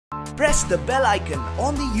Press the bell icon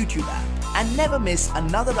on the YouTube app and never miss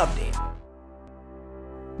another update.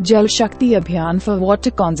 Jal Shakti Abhiyan for water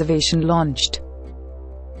conservation launched.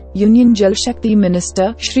 Union Jal Shakti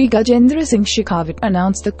Minister, Shri Gajendra Singh Shekhawat,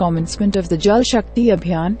 announced the commencement of the Jal Shakti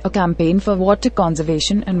Abhiyan, a campaign for water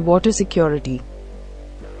conservation and water security.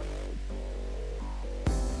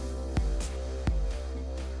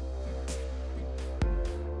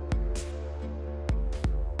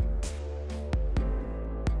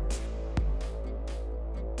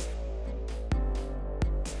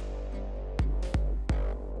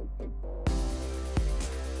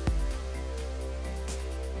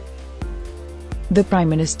 The Prime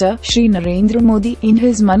Minister, Shri Narendra Modi, in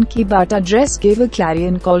his Mann Ki Baat address gave a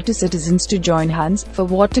clarion call to citizens to join hands for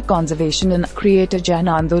water conservation and create a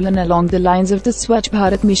jan-andolan along the lines of the Swachh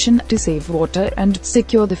Bharat Mission to save water and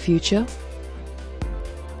secure the future.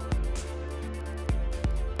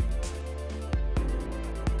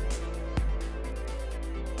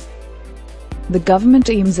 The government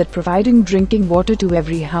aims at providing drinking water to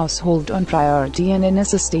every household on priority and in a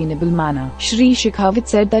sustainable manner. Shri Shekhawat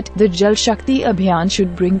said that the Jal Shakti Abhiyan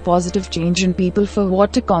should bring positive change in people for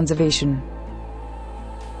water conservation.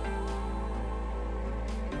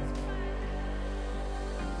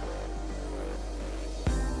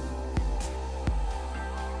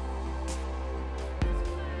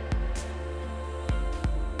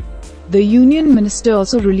 The Union Minister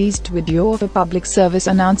also released video of a public service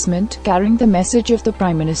announcement carrying the message of the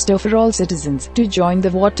Prime Minister for all citizens to join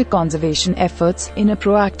the water conservation efforts in a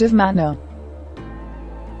proactive manner.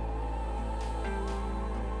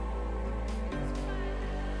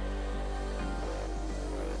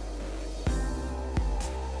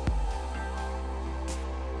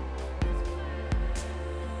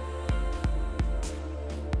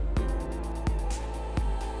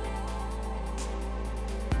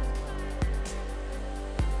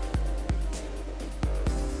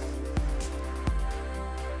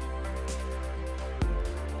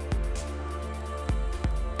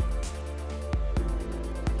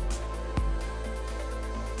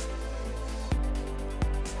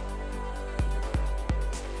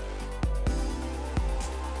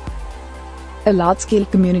 A large-scale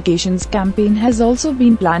communications campaign has also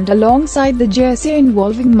been planned alongside the JSA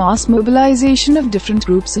involving mass mobilization of different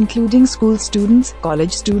groups including school students,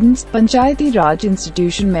 college students, Panchayati Raj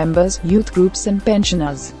institution members, youth groups and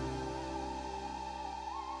pensioners.